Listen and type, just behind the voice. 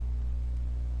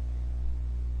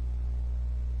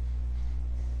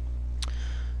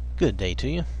Good day to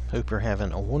you. Hope you're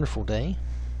having a wonderful day.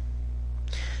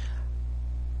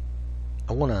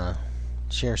 I want to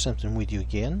share something with you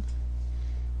again.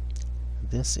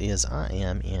 I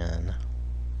am in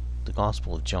the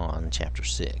Gospel of John, chapter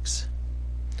 6.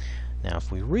 Now,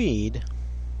 if we read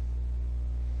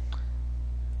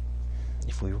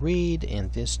in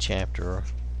this chapter,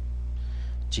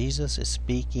 Jesus is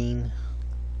speaking.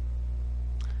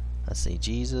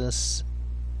 Jesus is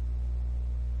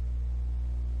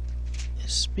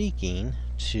speaking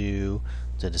to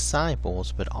the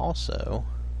disciples, but also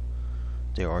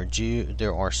there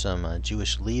are some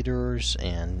Jewish leaders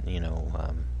and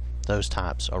those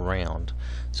types around.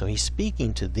 So he's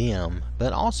speaking to them,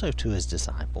 but also to his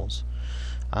disciples.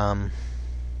 And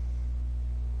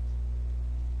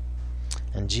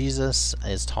Jesus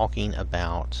is talking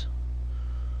about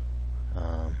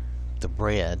the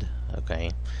bread.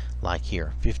 Okay, like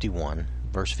here, 51.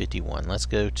 Verse 51. Let's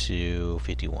go to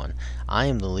 51. I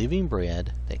am the living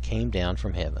bread that came down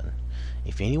from heaven.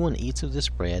 If anyone eats of this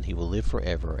bread, he will live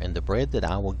forever, and the bread that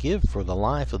I will give for the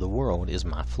life of the world is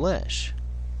my flesh.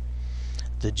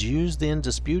 The Jews then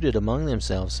disputed among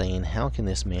themselves, saying, How can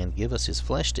this man give us his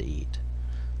flesh to eat?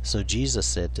 So Jesus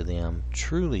said to them,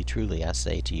 Truly, truly, I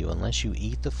say to you, unless you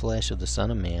eat the flesh of the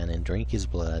Son of Man and drink his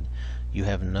blood, you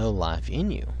have no life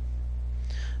in you.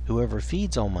 Whoever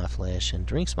feeds on my flesh and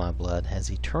drinks my blood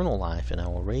has eternal life, and I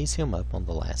will raise him up on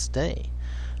the last day.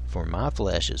 For my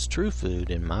flesh is true food,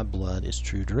 and my blood is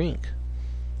true drink.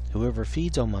 Whoever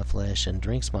feeds on my flesh and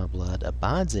drinks my blood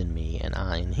abides in me, and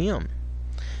I in him.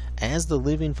 As the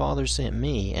living Father sent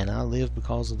me, and I live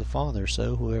because of the Father,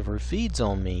 so whoever feeds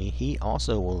on me, he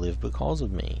also will live because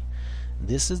of me.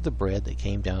 This is the bread that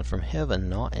came down from heaven,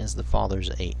 not as the fathers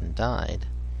ate and died.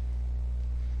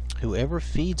 Whoever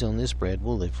feeds on this bread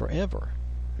will live forever.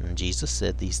 And Jesus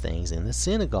said these things in the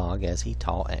synagogue as he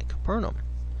taught at Capernaum.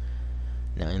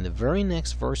 Now in the very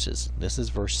next verses, this is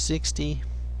verse 60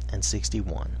 and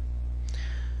 61.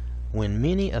 When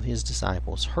many of his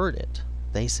disciples heard it,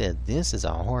 they said, This is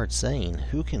a hard saying.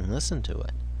 Who can listen to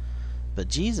it? But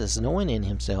Jesus, knowing in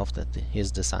himself that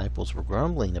his disciples were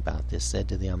grumbling about this, said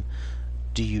to them,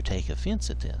 Do you take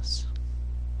offense at this?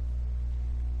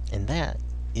 And that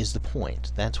is the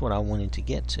point. That's what I wanted to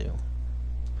get to.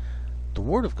 The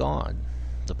Word of God,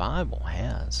 the Bible,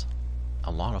 has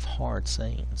a lot of hard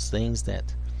sayings, things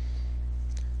that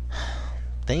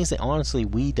honestly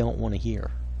we don't want to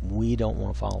hear, we don't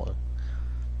want to follow.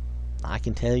 I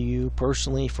can tell you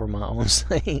personally, for my own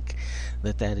sake,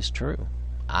 that is true.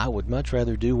 I would much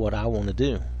rather do what I want to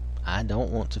do. I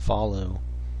don't want to follow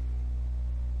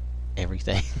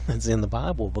everything that's in the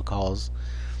Bible, because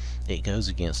it goes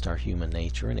against our human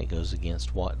nature, and it goes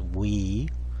against what we,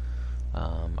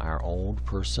 our old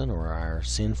person or our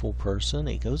sinful person,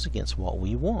 it goes against what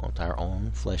we want, our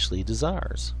own fleshly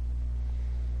desires.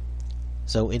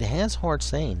 So it has hard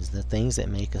sayings, the things that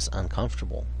make us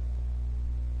uncomfortable.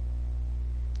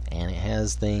 And it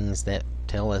has things that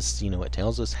tell us, it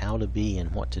tells us how to be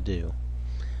and what to do.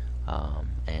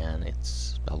 And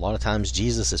it's a lot of times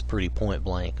Jesus is pretty point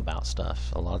blank about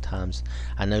stuff. A lot of times,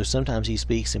 I know sometimes he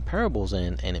speaks in parables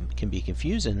and it can be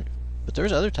confusing, but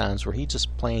there's other times where he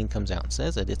just plain comes out and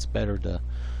says it. It's better to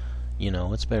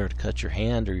cut your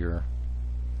hand or your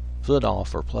foot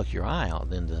off or pluck your eye out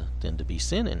than to be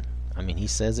sinning. I mean, he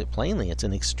says it plainly. It's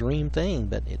an extreme thing,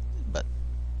 but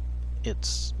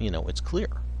it's it's clear.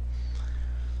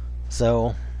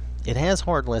 So it has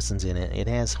hard lessons in it. It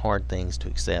has hard things to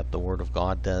accept. The Word of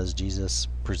God does. Jesus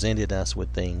presented us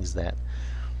with things that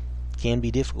can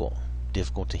be difficult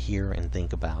to hear and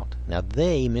think about. Now,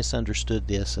 they misunderstood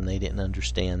this, and they didn't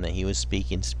understand that he was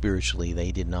speaking spiritually.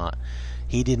 He did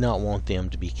not want them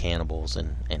to be cannibals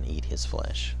and eat his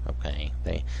flesh. Okay,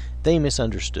 they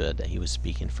misunderstood that he was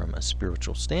speaking from a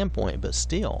spiritual standpoint, but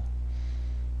still,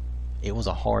 it was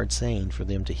a hard saying for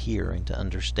them to hear and to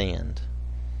understand.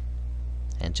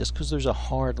 And just because there's a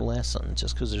hard lesson,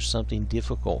 just because there's something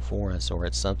difficult for us, or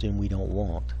it's something we don't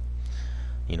want,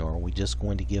 are we just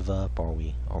going to give up? Are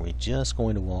we just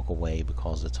going to walk away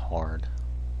because it's hard?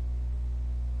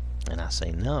 And I say,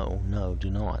 no,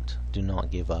 do not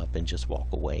give up and just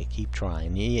walk away. Keep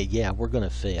trying. Yeah, we're going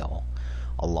to fail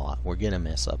a lot. We're going to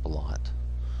mess up a lot.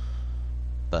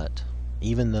 But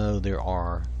even though there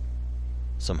are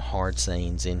some hard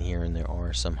sayings in here, and there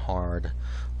are some hard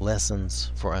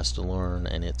lessons for us to learn,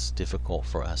 and it's difficult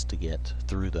for us to get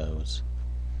through those,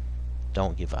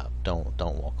 don't give up. Don't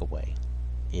walk away.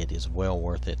 It is well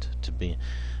worth it to be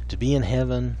in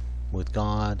heaven with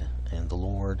God and the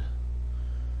Lord.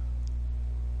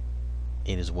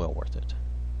 It is well worth it.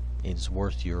 It is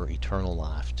worth your eternal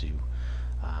life to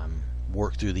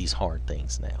work through these hard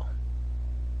things now.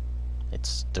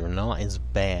 They're not as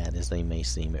bad as they may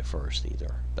seem at first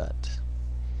either, but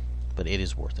it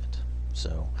is worth it.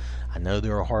 So I know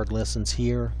there are hard lessons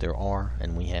here. There are,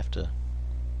 and we have to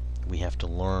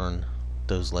learn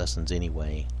those lessons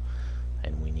anyway,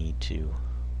 and we need to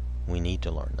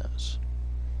learn those.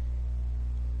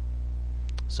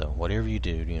 So whatever you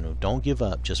do, don't give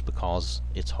up just because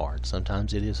it's hard.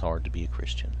 Sometimes it is hard to be a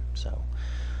Christian. So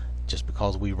just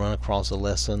because we run across a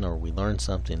lesson or we learn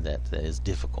something that is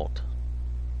difficult,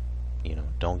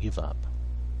 don't give up.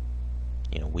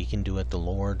 We can do it. The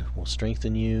Lord will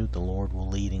strengthen you. The Lord will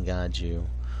lead and guide you.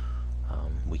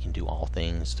 We can do all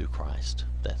things through Christ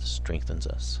that strengthens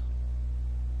us.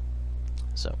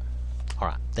 So, all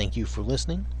right. Thank you for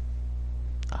listening.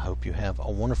 I hope you have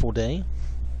a wonderful day.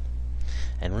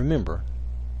 And remember,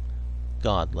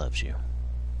 God loves you.